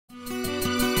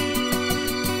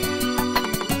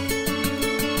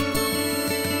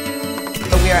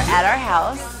at our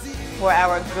house for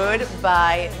our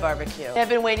Goodbye BBQ. I've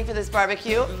been waiting for this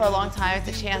barbecue for a long time.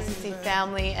 It's a chance to see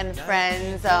family and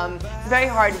friends. It's very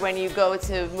hard when you go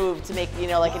to move to make,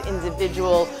 like an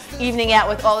individual evening out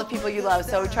with all the people you love.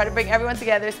 So we try to bring everyone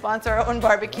together, sponsor our own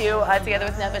barbecue together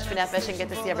with Nefesh B'Nefesh, and get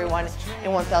to see everyone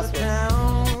in one fell swoop.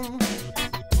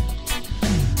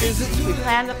 We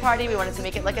planned the party. We wanted to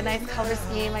make it like a nice color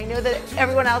scheme. I know that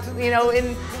everyone else, in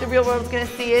the real world is going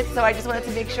to see it, so I just wanted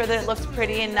to make sure that it looked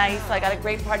pretty and nice. So I got a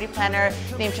great party planner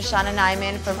named Shoshana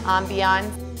Nyman from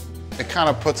Ambiance. It kind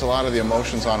of puts a lot of the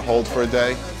emotions on hold for a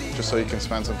day, just so you can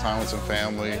spend some time with some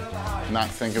family, not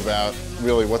think about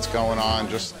really what's going on,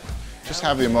 just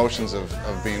have the emotions of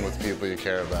being with people you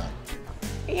care about.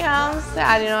 Yeah, I'm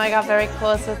sad. I got very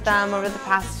close with them over the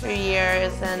past few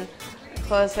years, and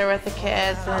closer with the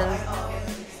kids, and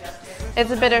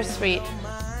it's a bittersweet.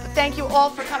 Thank you all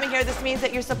for coming here. This means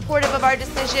that you're supportive of our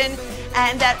decision,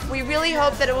 and that we really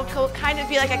hope that it will kind of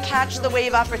be like a catch the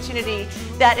wave opportunity,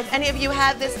 that if any of you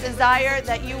have this desire,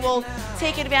 that you will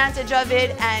take advantage of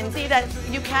it and see that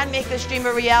you can make this dream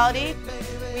a reality.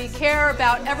 We care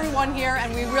about everyone here,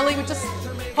 and we really would just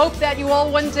hope that you all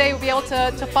one day will be able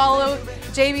to follow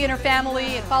JB and her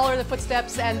family and follow her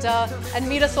footsteps, and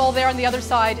meet us all there on the other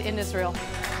side in Israel.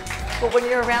 But when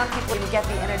you're around people, you get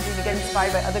the energy, you get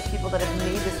inspired by other people that have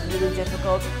made this really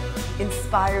difficult,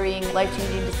 inspiring,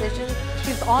 life-changing decision.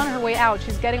 She's on her way out.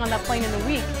 She's getting on that plane in a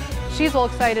week. She's all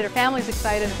excited, her family's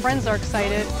excited, her friends are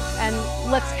excited, and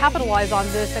let's capitalize on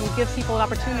this and give people an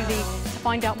opportunity to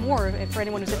find out more for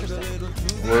anyone who's interested.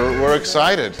 We're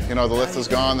excited. The lift is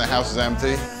gone, the house is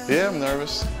empty. Yeah, I'm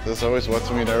nervous. There's always what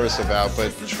to be nervous about,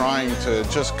 but trying to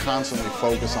just constantly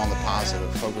focus on the positive,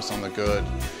 focus on the good.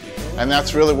 And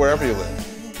that's really wherever you live.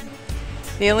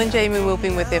 Neil and Jamie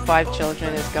moving with their 5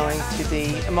 children is going to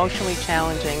be emotionally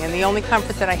challenging, and the only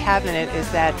comfort that I have in it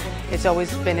is that it's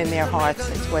always been in their hearts.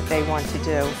 It's what they want to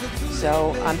do.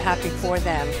 So I'm happy for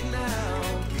them.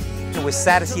 We're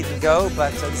sad to see them go,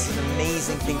 but this is an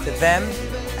amazing thing for them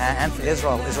and for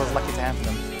Israel. Israel's lucky to have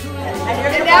them.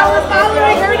 And now we're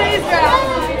following her to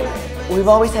Israel. We've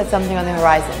always had something on the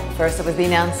horizon. First it was the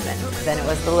announcement, then it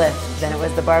was the lift, then it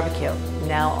was the barbecue.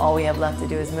 Now all we have left to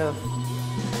do is move.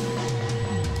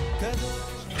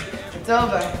 It's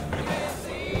over.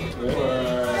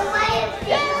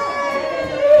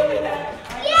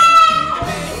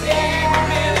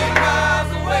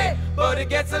 But it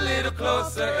gets a little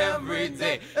closer every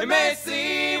day. It may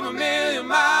seem a million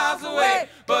miles away,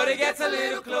 but it gets a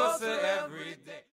little closer every day.